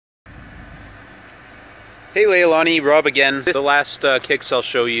Hey Leilani, Rob again. The last kicks I'll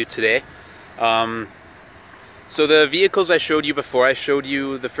show you today. So the vehicles I showed you before,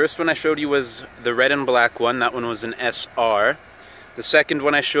 the first one I showed you was the red and black one. That one was an SR. The second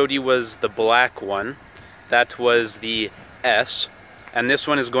one I showed you was the black one. That was the S. And this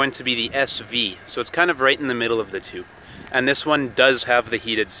one is going to be the SV. So it's kind of right in the middle of the two. And this one does have the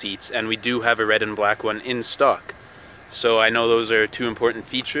heated seats, and we do have a red and black one in stock. So I know those are two important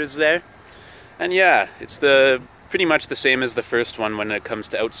features there. And yeah, it's pretty much the same as the first one when it comes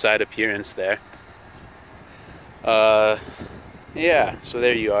to outside appearance there. Yeah, so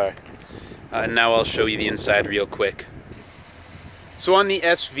there you are. Now I'll show you the inside real quick. So on the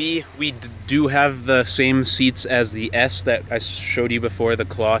SV, we do have the same seats as the S that I showed you before, the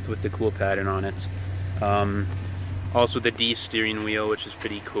cloth with the cool pattern on it. Also the D steering wheel, which is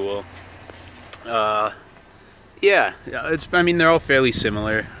pretty cool. Yeah, I mean, they're all fairly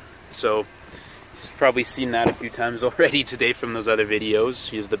similar, so you've probably seen that a few times already today from those other videos.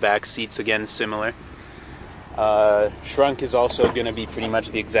 Here's the back seats, again, similar. Trunk is also going to be pretty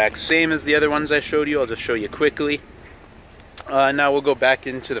much the exact same as the other ones I showed you. I'll just show you quickly. Now we'll go back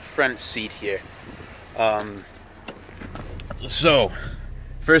into the front seat here. So,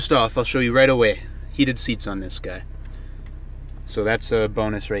 first off, I'll show you right away, heated seats on this guy. So that's a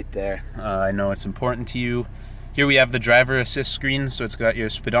bonus right there. I know it's important to you. Here we have the driver assist screen, so it's got your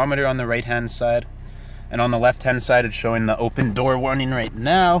speedometer on the right-hand side. And on the left-hand side, it's showing the open door warning right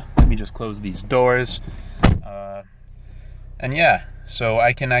now. Let me just close these doors. And yeah, so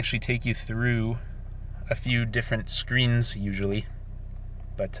I can actually take you through a few different screens usually.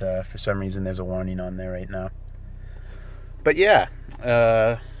 But for some reason, there's a warning on there right now. But yeah,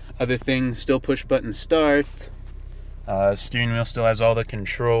 other things, still push-button start. Steering wheel still has all the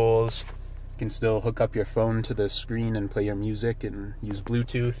controls. You can still hook up your phone to the screen and play your music and use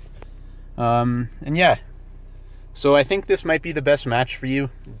Bluetooth. And yeah, so I think this might be the best match for you.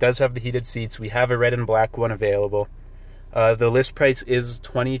 It does have the heated seats. We have a red and black one available. The list price is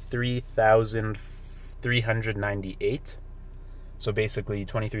 $23,398. So basically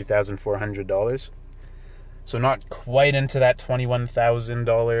 $23,400. So not quite into that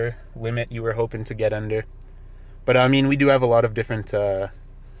 $21,000 limit you were hoping to get under. But I mean, we do have a lot of different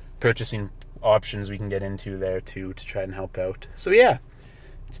purchasing options we can get into there too to try and help out. So yeah,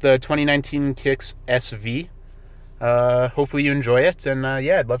 it's the 2019 Kicks SV. Hopefully you enjoy it, and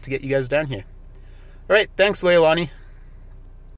yeah, I'd love to get you guys down here. All right, thanks Leilani.